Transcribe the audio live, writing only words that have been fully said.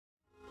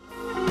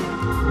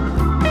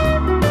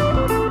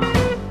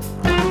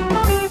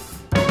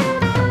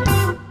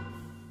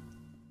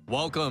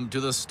Welcome to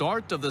the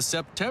start of the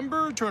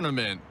September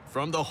tournament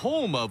from the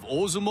home of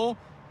Ozumo,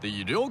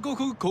 the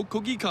Ryogoku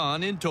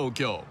Kokugikan in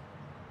Tokyo.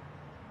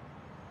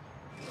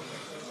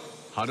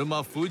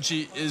 Haruma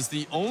Fuji is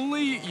the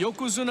only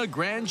Yokozuna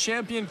Grand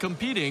Champion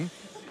competing.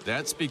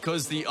 That's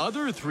because the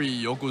other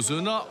three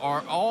Yokozuna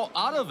are all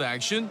out of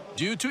action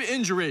due to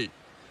injury.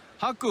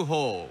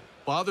 Hakuho,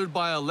 bothered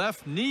by a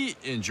left knee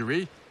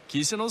injury.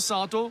 Kiseno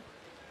Sato,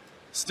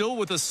 still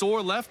with a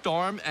sore left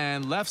arm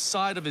and left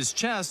side of his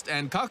chest,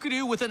 and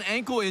Kakuryu with an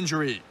ankle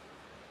injury.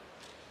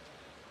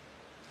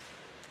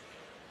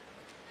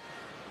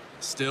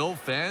 Still,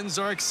 fans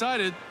are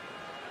excited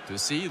to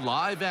see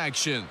live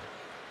action.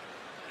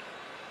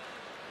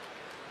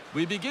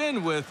 We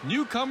begin with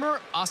newcomer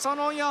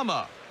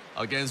Asanoyama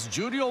against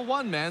Juryo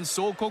one-man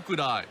So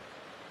Kokurai.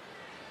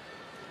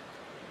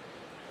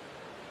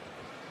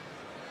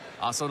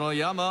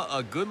 Asanoyama,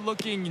 a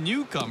good-looking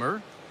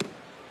newcomer.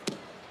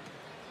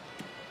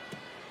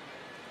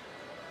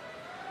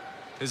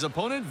 His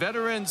opponent,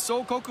 veteran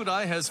So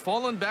Kokurai, has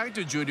fallen back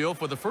to Juryo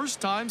for the first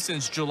time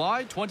since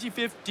July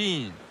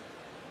 2015.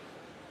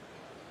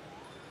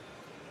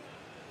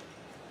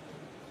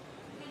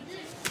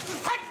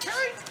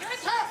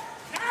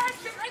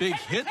 Big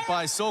hit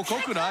by So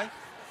Kokurai,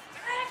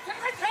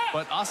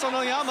 but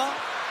Asanoyama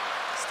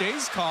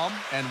stays calm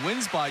and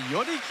wins by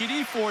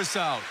Yorikiri force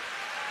out.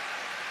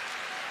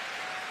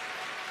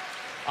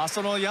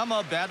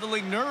 Asanoyama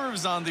battling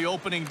nerves on the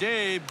opening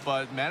day,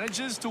 but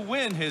manages to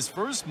win his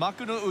first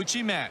Makuno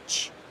Uchi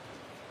match.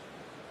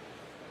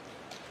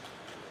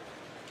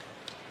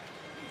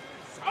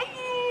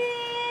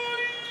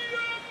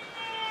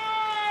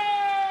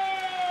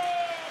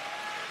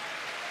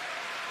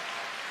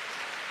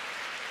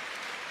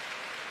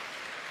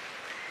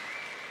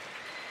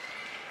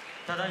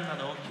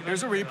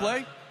 Here's a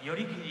replay.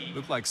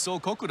 Looked like So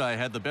Kokurai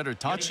had the better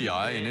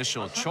Tachi-ai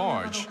initial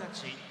charge,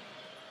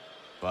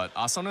 but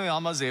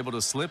Asanoyama is able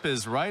to slip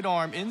his right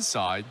arm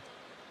inside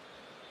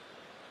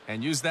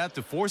and use that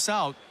to force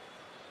out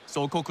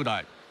So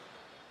Kokurai.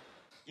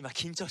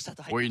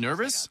 Were you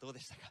nervous?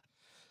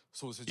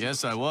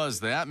 Yes, I was.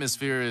 The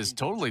atmosphere is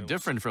totally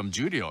different from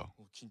Juryo.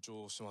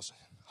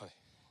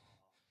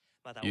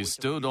 You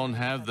still don't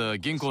have the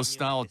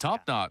Ginko-style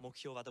top knot.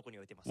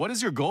 What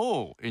is your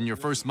goal in your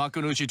first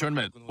Makuno-uchi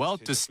tournament? Well,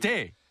 to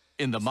stay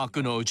in the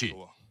Makuno-uchi.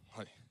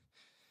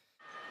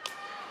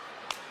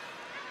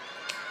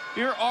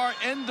 Here are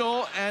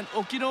Endo and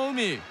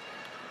Okinoumi.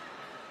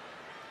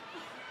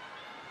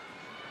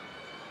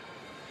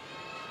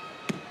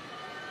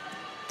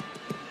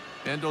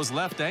 Endo's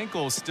left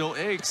ankle still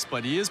aches,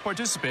 but he is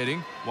participating,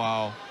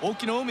 while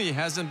Okinoumi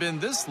hasn't been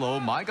this low,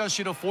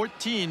 Maegashira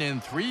 14 in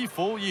 3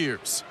 full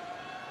years.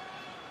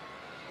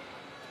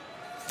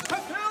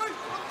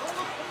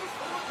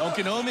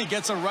 Okinoumi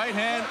gets a right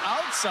hand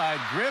outside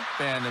grip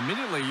and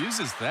immediately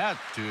uses that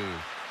to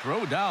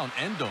throw down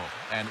Endo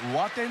and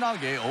Uwate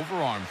Nage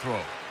overarm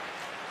throw.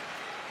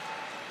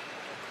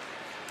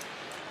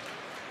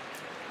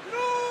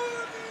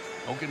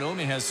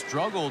 Okinoumi has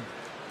struggled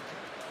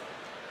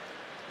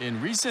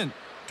in recent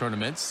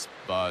tournaments,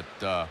 but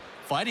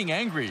fighting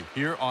angry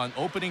here on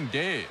opening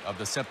day of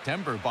the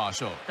September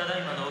Basho.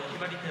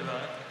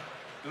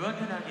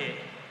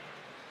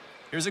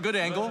 Here's a good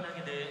angle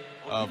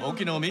of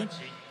Okinoumi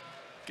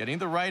getting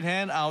the right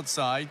hand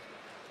outside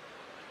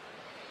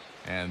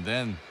and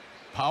then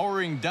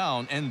powering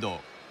down Endo.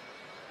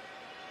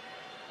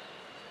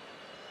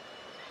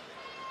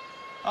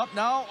 Up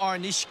now are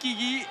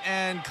Nishikigi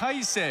and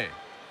Kaisei.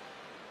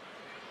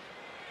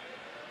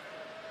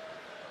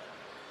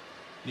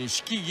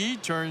 Nishikigi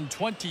turned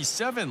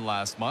 27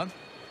 last month,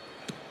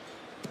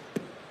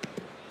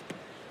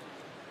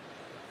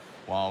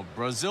 while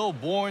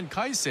Brazil-born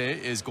Kaisei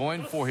is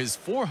going for his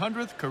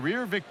 400th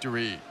career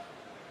victory.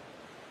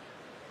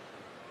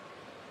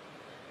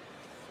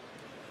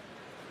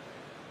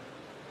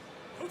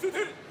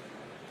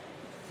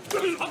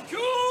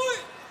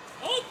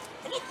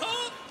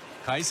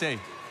 Kaisei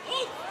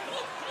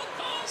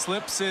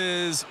slips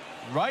his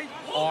right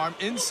arm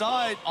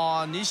inside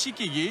on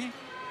Nishikigi.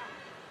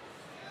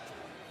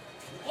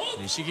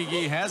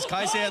 Nishikigi has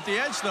Kaisei at the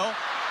edge though,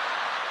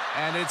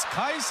 and it's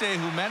Kaisei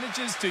who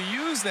manages to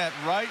use that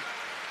right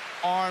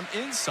arm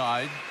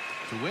inside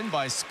to win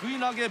by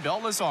Sukuinage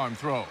beltless arm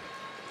throw.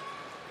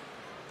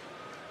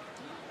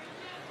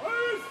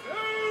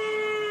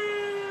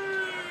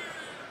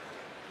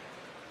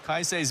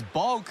 Kaisei's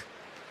bulk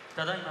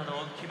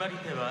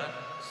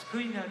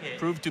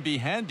proved to be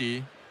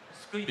handy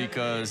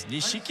because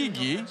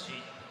Nishikigi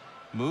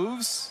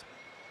moves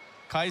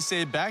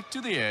Kaisei back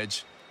to the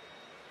edge,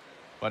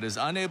 but is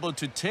unable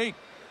to take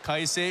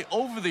Kaisei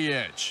over the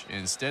edge.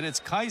 Instead, it's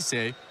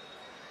Kaisei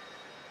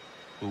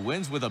who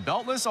wins with a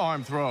beltless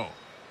arm throw.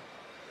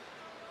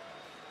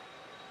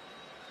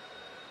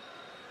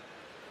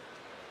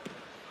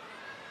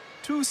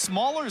 Two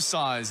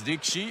smaller-sized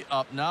Rikshi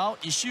up now,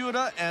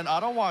 Ishiura and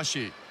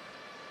Arawashi.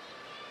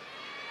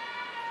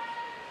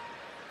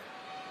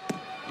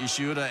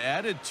 Ishiura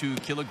added 2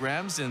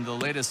 kilograms in the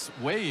latest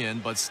weigh-in,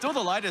 but still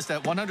the lightest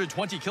at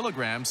 120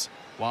 kilograms,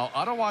 while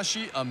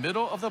Arawashi, a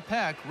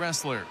middle-of-the-pack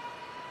wrestler.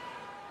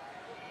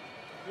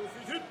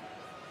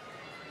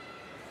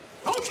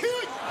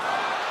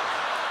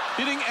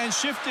 Hitting and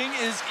shifting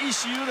is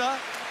Ishiura.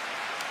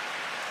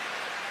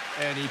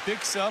 And he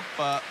picks up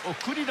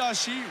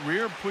Okuridashi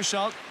rear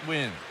push-out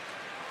win.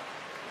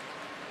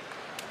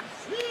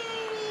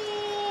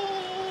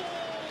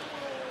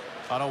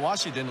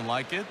 Arawashi didn't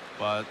like it,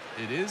 but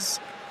it is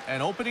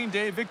an opening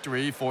day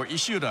victory for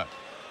Ishiura.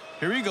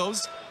 Here he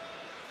goes.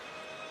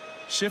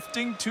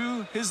 Shifting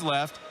to his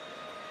left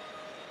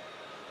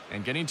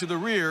and getting to the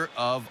rear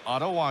of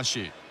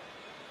Arawashi.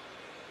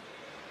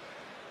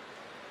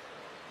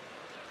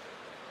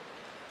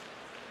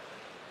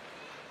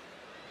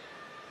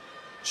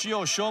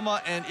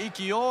 Chiyoshoma and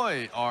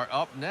Ikioi are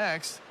up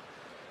next.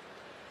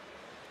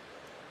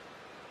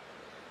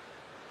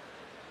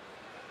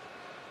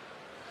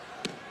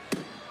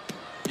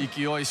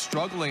 Ikioi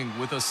struggling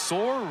with a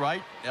sore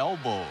right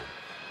elbow.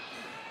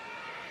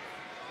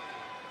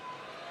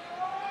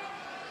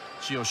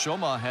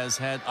 Chiyoshoma has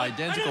had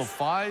identical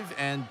 5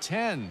 and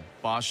 10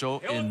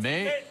 basho in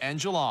May and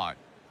July.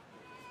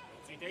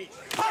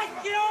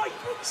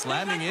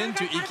 Slamming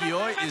into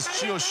Ikioi is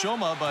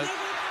Chiyoshoma, but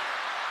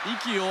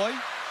Ikioi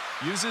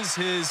uses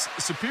his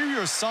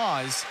superior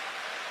size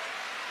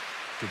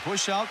to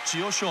push out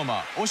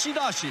Chiyoshoma.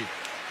 Oshidashi.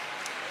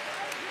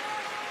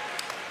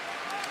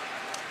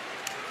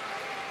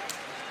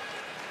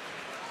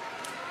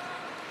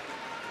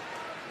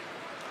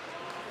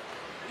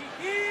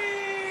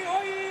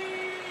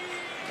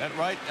 That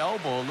right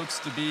elbow looks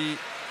to be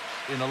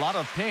in a lot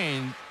of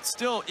pain.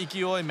 Still,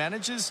 Ikioi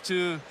manages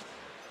to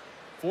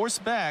force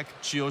back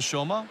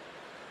Chiyoshoma,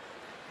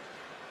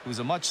 who's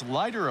a much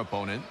lighter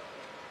opponent.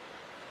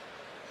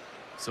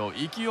 So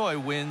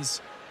Ikioi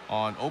wins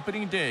on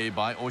opening day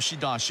by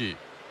Oshidashi.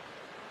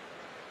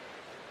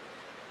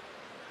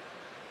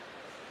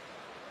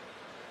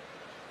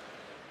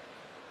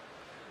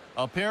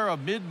 A pair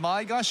of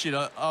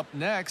mid-Maegashira up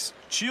next,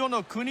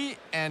 Chiyo-no-Kuni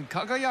and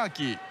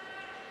Kagayaki.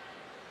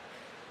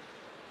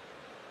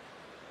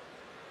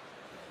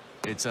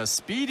 It's a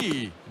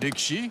speedy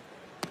Rikishi.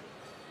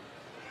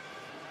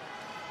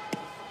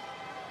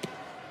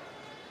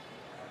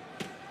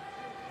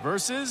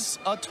 Versus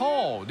a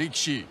tall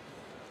Rikishi.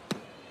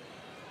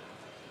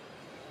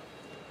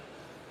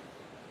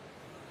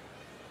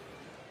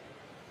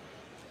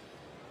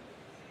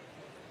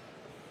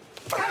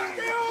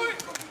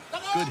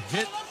 Good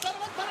hit.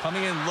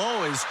 Coming in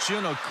low is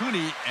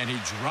Chiyo-no-Kuni, and he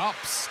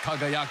drops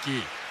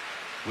Kagayaki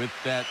with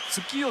that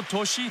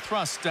Tsukiyotoshi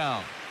thrust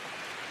down.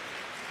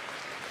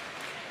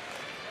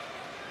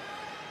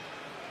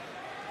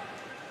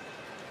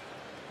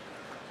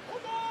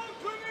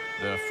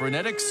 The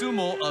frenetic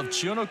sumo of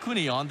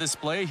Chiyo-no-Kuni on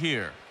display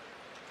here.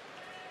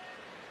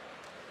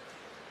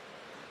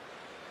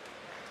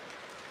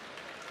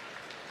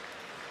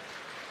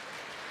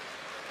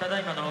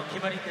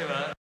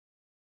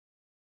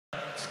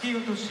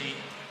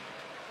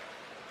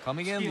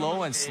 Coming in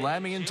low and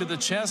slamming into the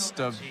chest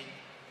of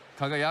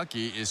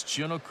Kagayaki is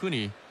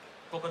Chiyo-no-Kuni,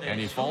 and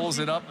he follows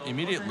it up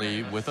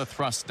immediately with a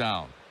thrust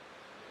down.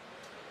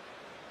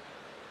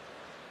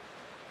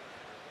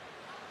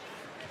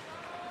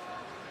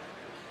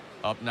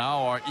 Up now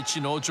are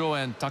Ichinojo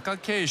and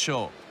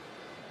Takakeisho.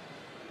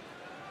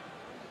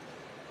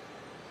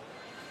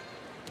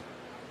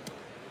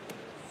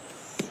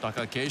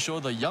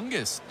 Takakeisho, the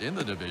youngest in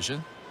the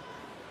division.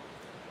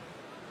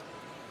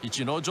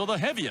 Ichinojo, the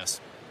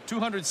heaviest,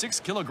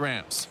 206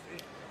 kilograms.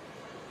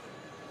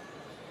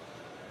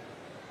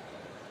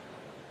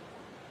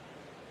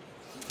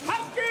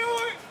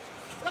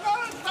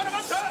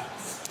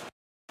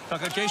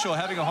 Takakeisho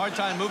having a hard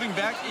time moving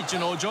back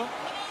Ichinojo.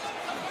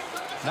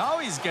 Now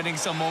he's getting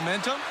some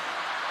momentum,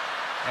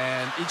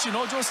 and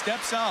Ichinojo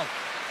steps out.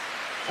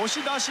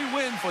 Oshidashi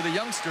win for the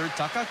youngster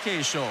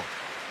Takakeisho.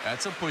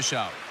 That's a push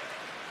out.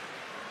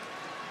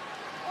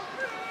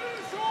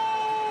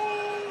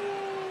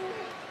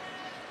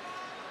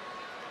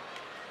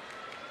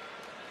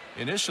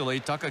 Initially,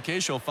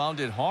 Takakeisho found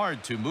it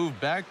hard to move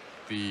back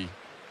the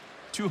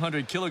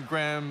 200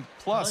 kilogram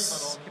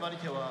plus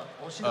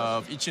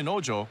of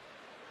Ichinojo.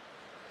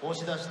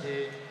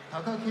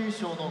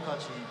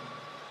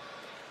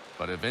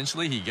 But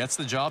eventually he gets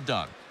the job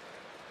done.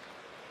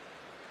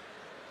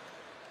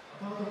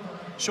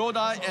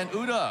 Shodai and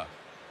Uda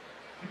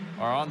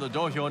are on the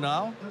dohyo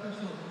now.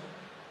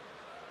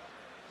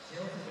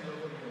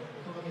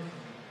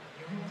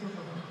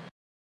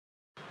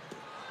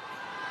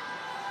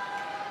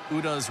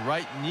 Uda's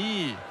right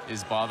knee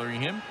is bothering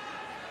him.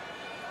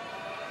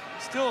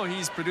 Still,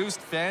 he's produced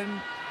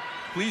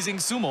fan-pleasing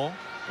sumo,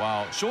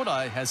 while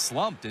Shodai has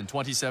slumped in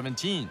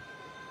 2017.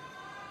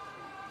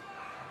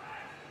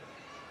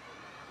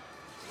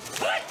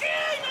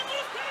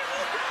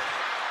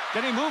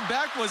 Getting moved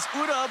back was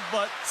Uda,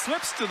 but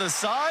slips to the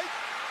side,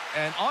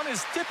 and on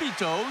his tippy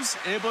toes,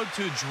 able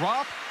to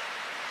drop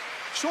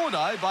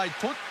Shodai by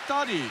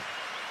Totari.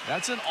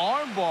 That's an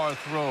armbar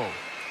throw.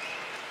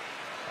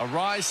 A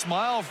wry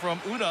smile from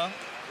Uda.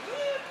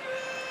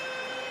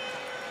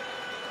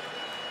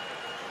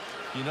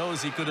 He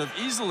knows he could have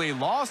easily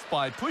lost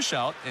by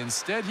push-out.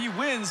 Instead, he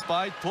wins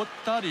by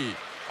tottari,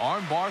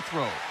 armbar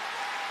throw.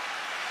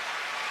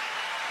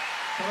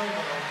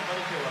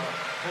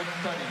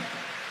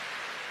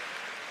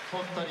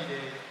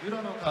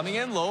 Coming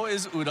in low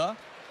is Uda.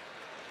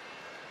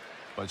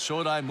 But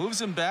Shodai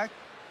moves him back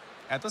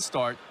at the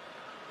start.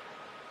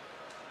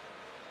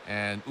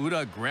 And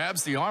Uda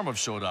grabs the arm of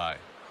Shodai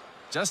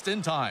just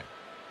in time.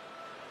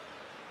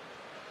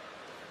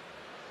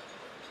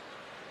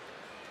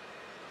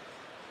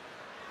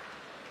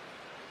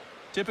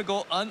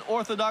 Typical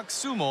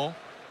unorthodox sumo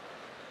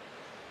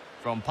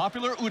from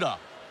popular Uda.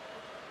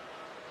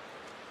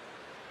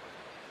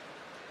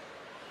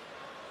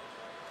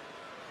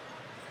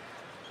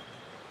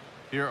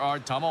 Here are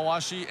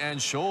Tamawashi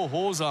and Sho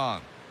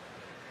Hozan.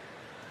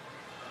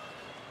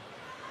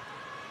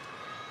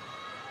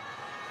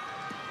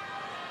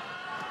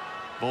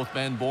 Both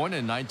men born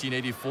in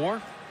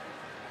 1984.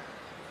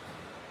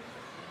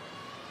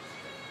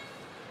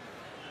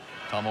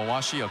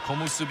 Tamawashi a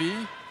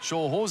komusubi,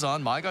 Sho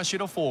Hozan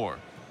maegashira 4.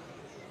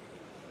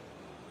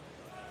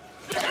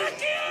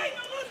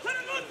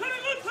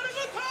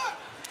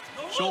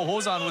 Sho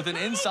Hozan with an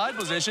inside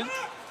position.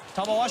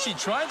 Tamawashi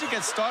trying to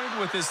get started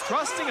with his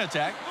thrusting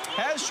attack.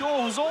 Has Sho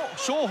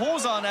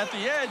Hozan at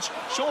the edge.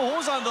 Sho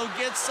Hozan, though,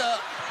 gets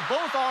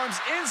both arms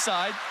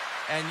inside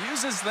and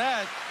uses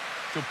that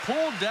to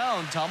pull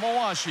down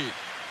Tamawashi.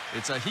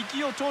 It's a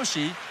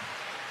hikiotoshi,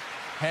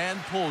 hand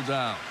pull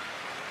down.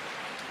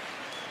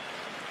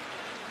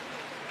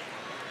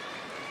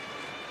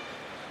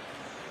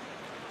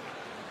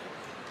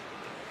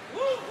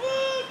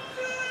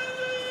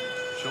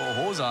 Sho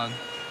Hozan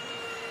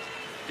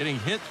getting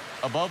hit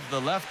above the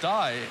left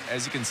eye.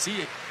 As you can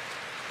see,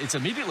 it's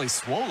immediately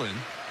swollen.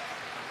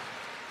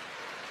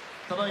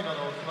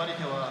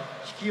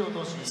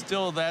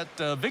 Still, that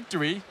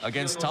victory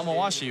against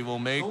Tamawashi will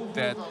make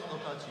that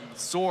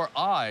sore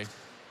eye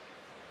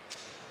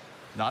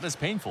not as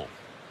painful.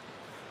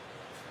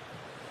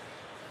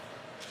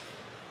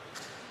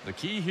 The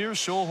key here,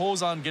 Sho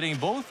Hozan getting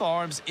both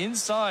arms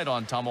inside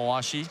on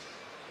Tamawashi.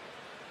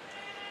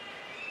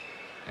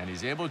 And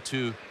he's able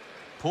to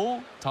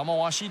pull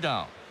Tamawashi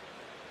down.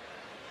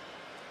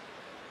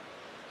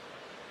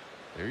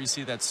 There you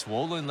see that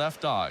swollen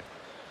left eye.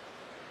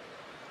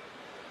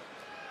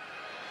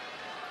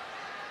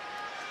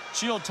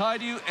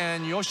 Chiyotairyu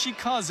and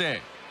Yoshikaze.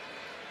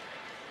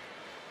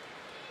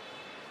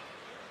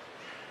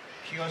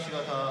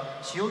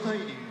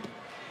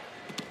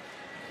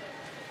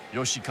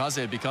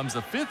 Yoshikaze becomes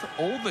the 5th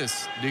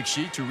oldest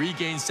Rikshi to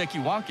regain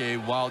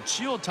Sekiwake, while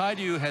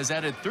Chiyotairyu has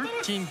added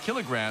 13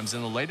 kilograms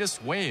in the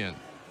latest weigh-in.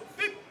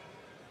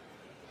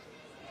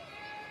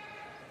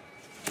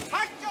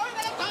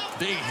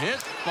 Big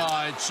hit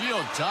by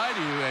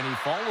Chiyotairyu, and he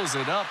follows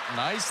it up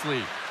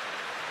nicely.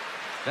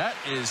 That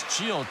is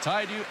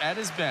Chiyotairyu at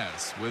his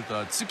best with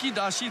a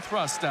tsukidashi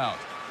thrust out.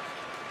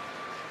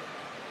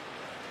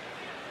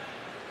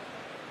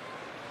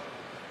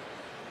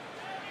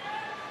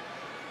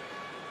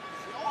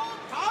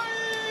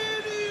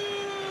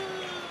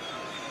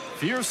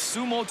 Fierce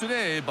sumo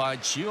today by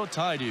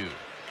Chiyotairyu.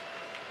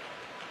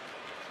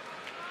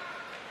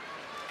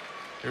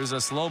 Here's a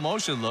slow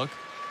motion look.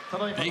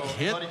 Big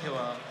hit,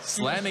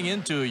 slamming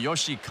into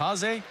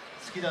Yoshikaze.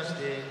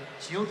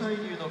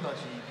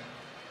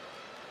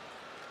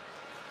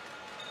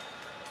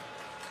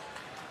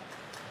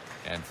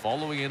 And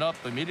following it up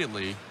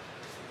immediately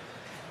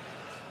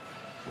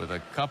with a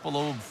couple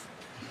of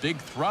big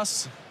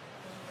thrusts.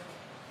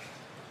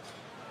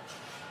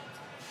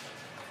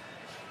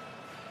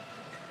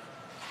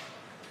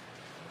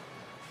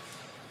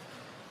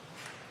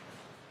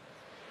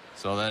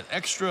 So that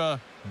extra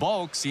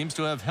bulk seems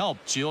to have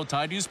helped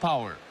Chiyotairyu's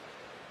power.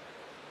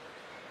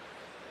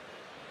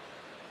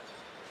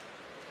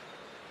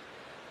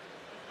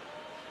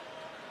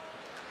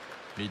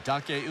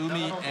 Mitake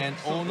Umi and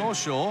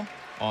Onosho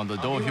on the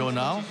dohyo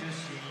now.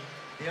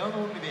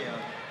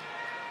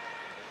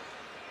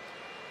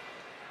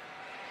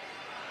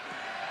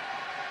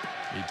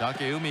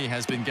 Mitake Umi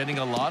has been getting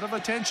a lot of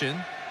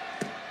attention.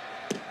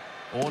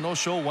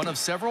 Onosho, one of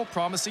several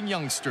promising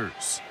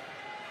youngsters.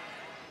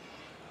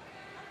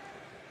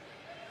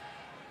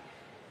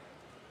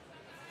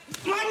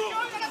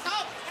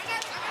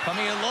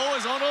 Coming in low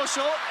is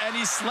Onosho, and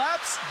he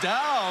slaps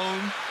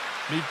down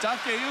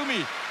Mitake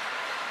Umi.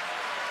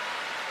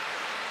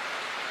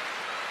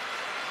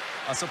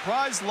 A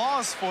surprise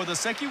loss for the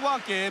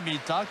Sekiwake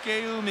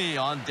Mitake Umi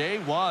on day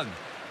 1.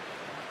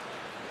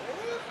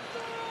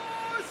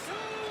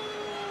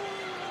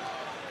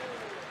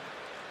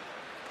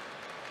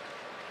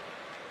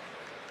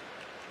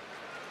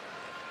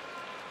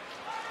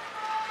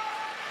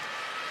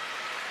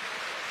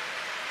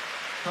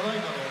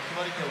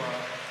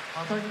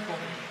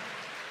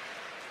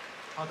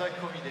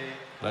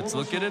 Let's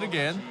look at it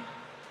again.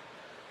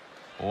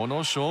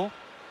 Onosho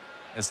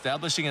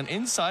establishing an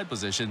inside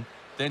position,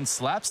 then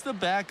slaps the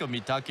back of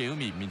Mitake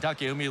Umi.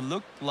 Mitake Umi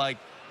looked like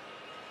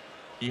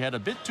he had a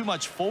bit too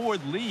much forward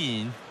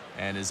lean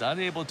and is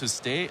unable to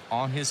stay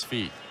on his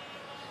feet.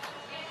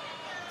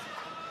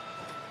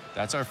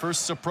 That's our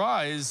first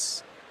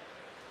surprise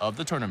of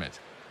the tournament.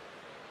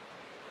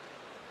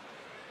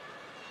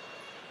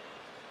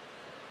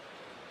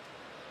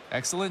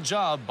 Excellent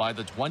job by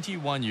the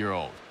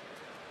 21-year-old.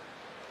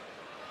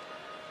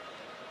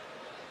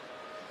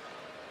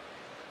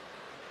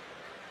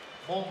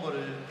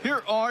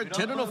 Here are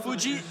Teruno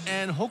Fuji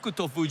and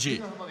Hokuto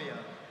Fuji.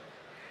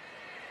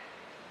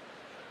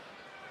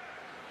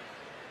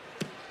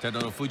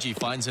 Teruno Fuji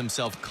finds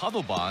himself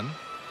kadoban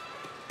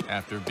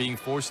after being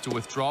forced to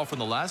withdraw from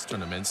the last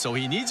tournament, so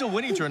he needs a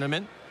winning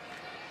tournament.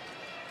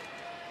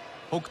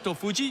 Hokuto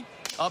Fuji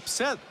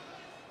upset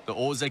the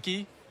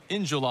Ozeki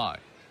in July.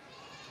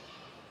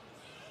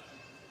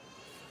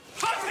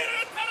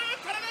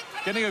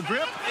 Getting a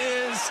grip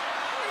is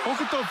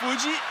Hokuto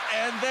Fuji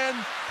and then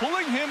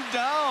pulling him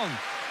down,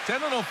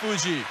 Teruno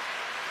Fuji.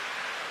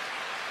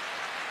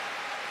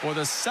 For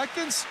the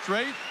second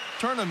straight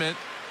tournament,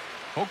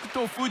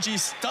 Hokuto Fuji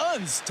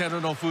stuns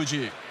Teruno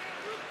Fuji.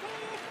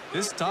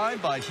 This time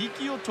by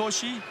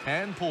Hikiotoshi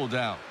and pull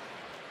down.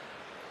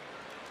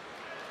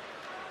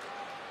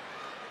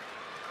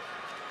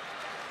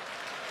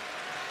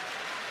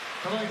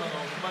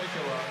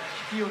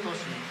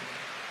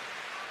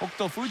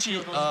 Hokuto Fuji,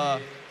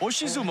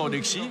 Oshizumo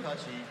Rikishi,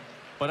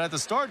 but at the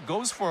start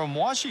goes for a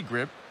Mwashi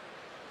grip,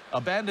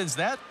 abandons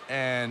that,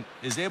 and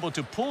is able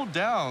to pull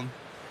down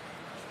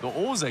the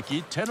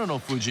Ozeki,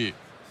 Teruno Fuji.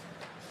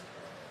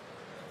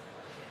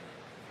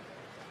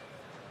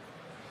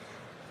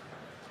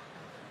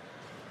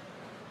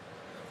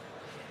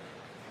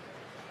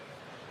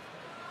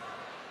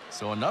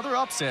 So another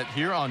upset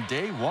here on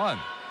day one.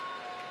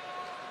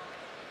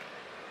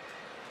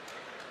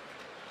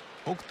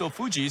 Hokuto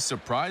Fuji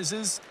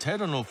surprises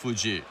Teruno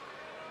Fuji.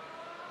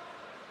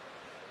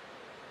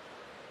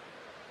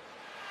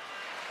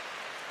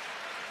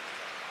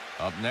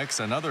 Up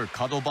next, another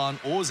Kadoban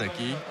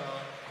Ozeki,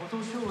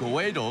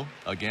 Goedo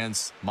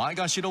against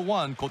Maegashira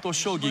 1 Koto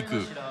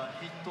Shogiku.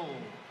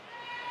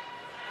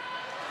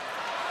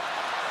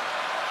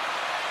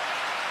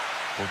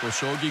 Koto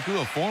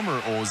Shogiku, a former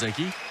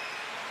Ozeki,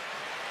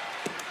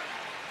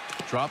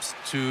 drops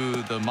to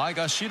the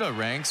Maegashira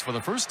ranks for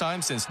the first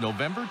time since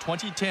November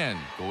 2010.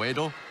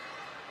 Goedo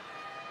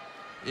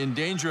in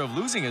danger of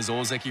losing his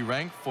Ozeki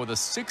rank for the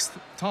 6th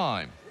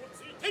time.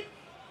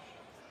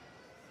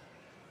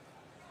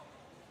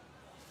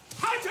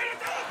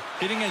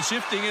 Hitting and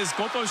shifting as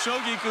Koto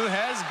Shogiku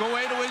has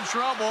Goedo in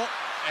trouble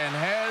and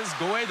has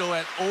Goedo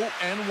at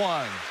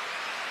 0-1.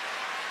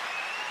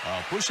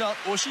 A push-out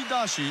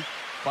Oshidashi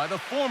by the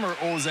former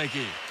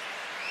Ozeki.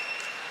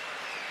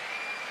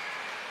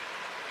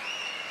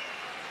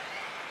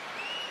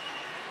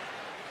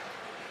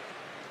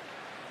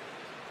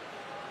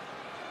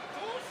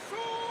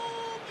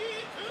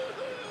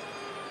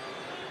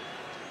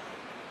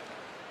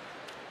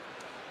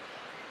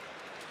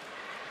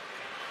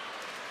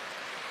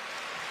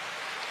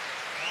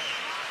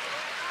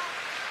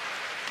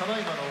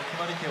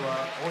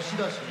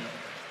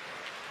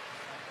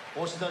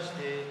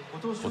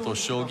 Koto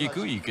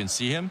Shogiku, you can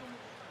see him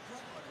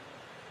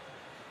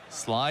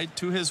slide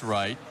to his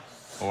right,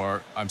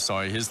 or I'm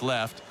sorry, his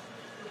left,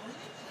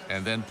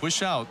 and then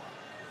push out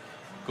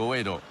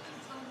Goedo.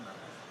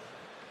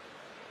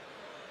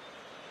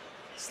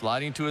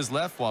 Sliding to his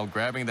left while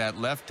grabbing that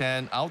left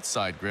hand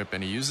outside grip,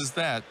 and he uses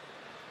that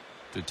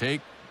to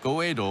take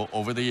Goedo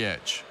over the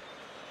edge.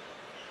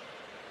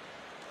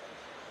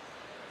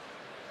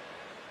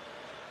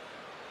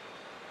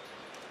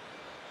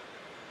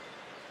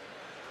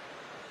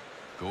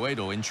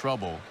 Goedo in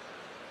trouble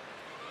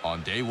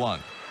on day one.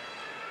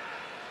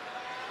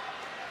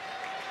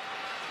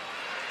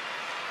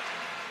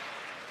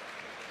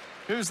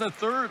 Here's the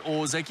third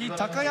Ozeki,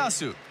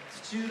 Takayasu,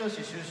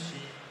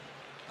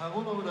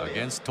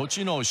 against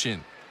Tochinoshin.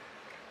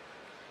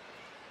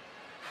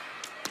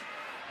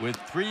 With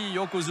 3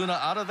 Yokozuna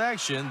out of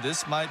action,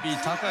 this might be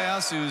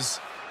Takayasu's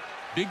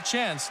big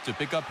chance to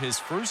pick up his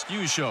first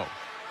Yusho.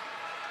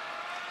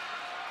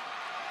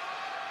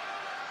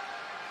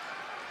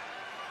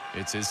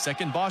 It's his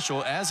second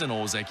basho as an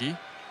Ozeki.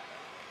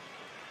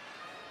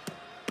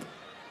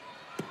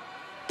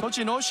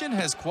 Tochinoshin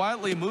has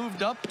quietly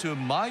moved up to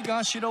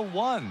Maegashira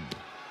 1.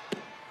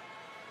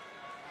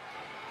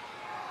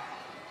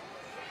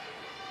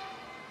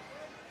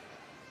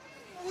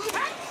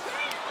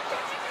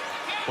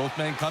 Both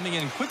men coming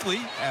in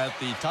quickly at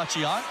the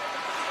tachiai.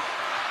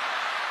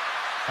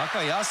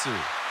 Takayasu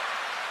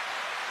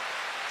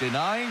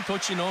denying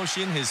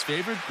Tochinoshin his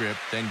favorite grip,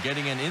 then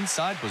getting an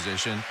inside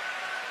position.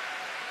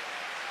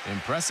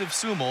 Impressive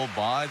sumo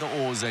by the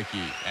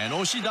Ozeki. An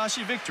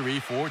Oshidashi victory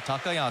for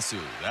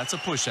Takayasu. That's a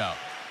push-out.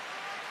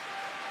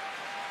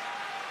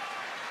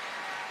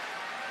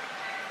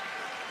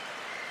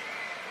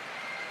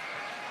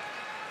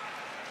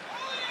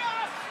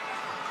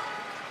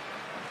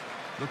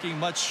 Looking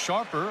much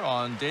sharper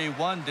on day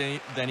one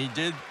than he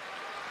did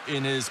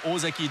in his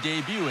Ozeki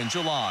debut in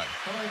July.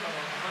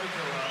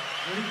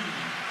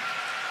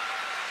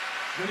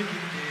 寄り切って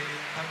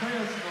高安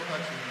の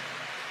勝ち。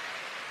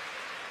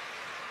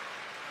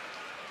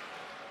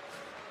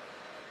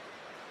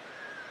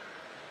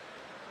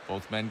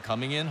 Both men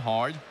coming in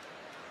hard.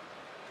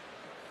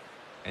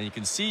 And you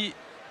can see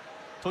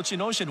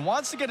Tochinoshin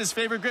wants to get his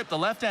favorite grip, the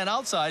left hand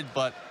outside,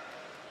 but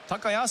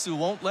Takayasu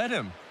won't let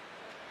him.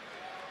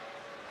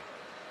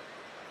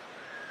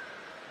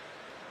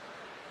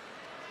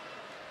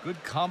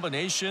 Good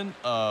combination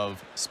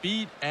of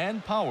speed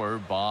and power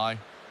by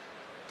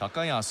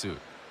Takayasu.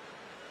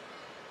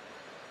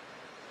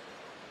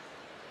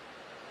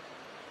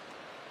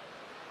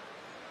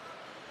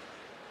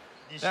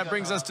 That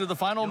brings us to the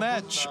final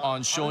match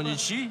on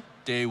Shōnichi,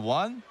 day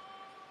 1.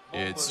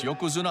 It's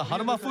Yokozuna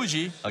Haruma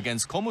Fuji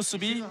against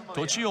Komusubi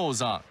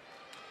Tochiozan.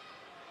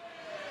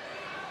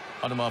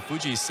 Haruma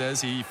Fuji says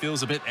he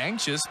feels a bit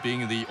anxious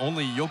being the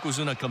only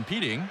Yokozuna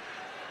competing.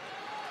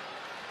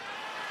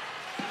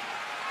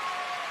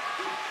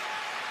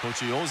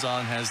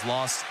 Tochiozan has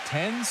lost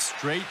 10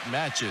 straight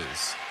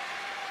matches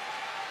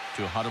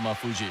to Haruma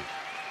Fuji.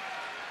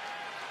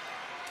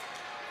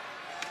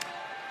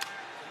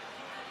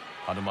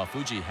 Haruma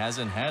Fuji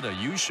hasn't had a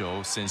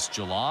Yusho since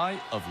July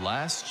of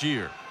last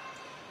year.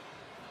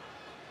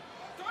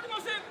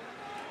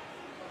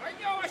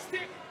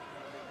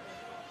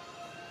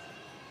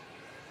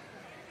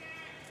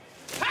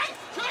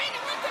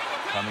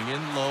 Coming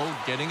in low,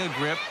 getting a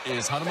grip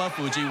is Haruma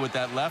Fuji with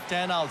that left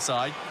hand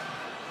outside.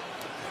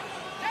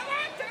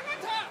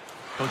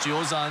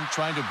 Tochiozan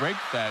trying to break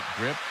that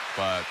grip,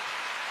 but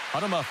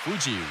Haruma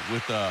Fuji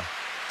with a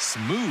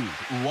smooth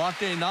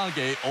uwate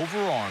nage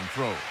overarm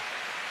throw.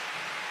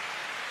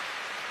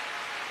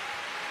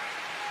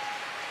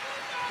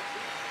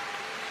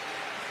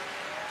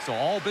 So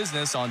all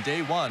business on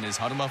day 1 is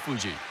Haruma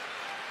Fuji.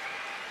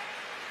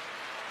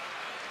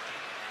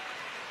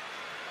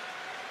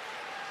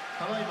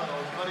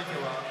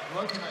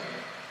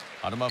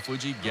 Haruma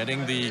Fuji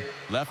getting the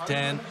left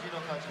hand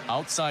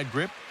outside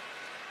grip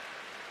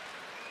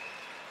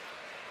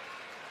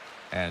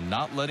and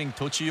not letting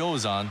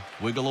Tochiozan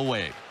wiggle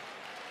away.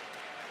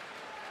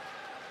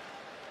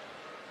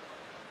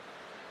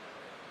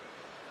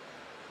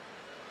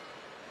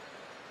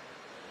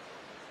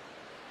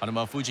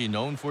 Haruma Fuji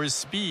known for his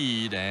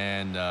speed,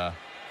 and that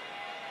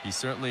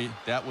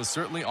was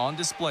certainly on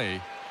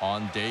display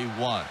on day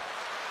 1.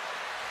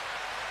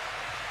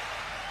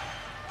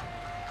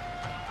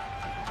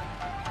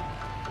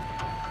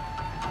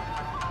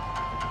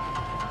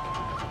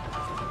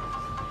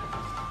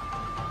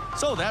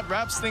 So that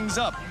wraps things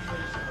up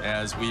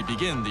as we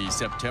begin the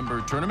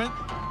September tournament.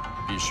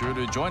 Be sure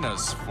to join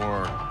us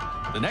for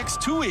the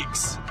next 2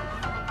 weeks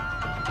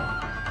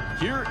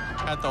here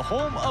at the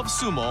home of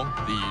sumo,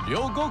 the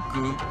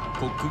Ryogoku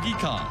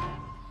Kokugikan.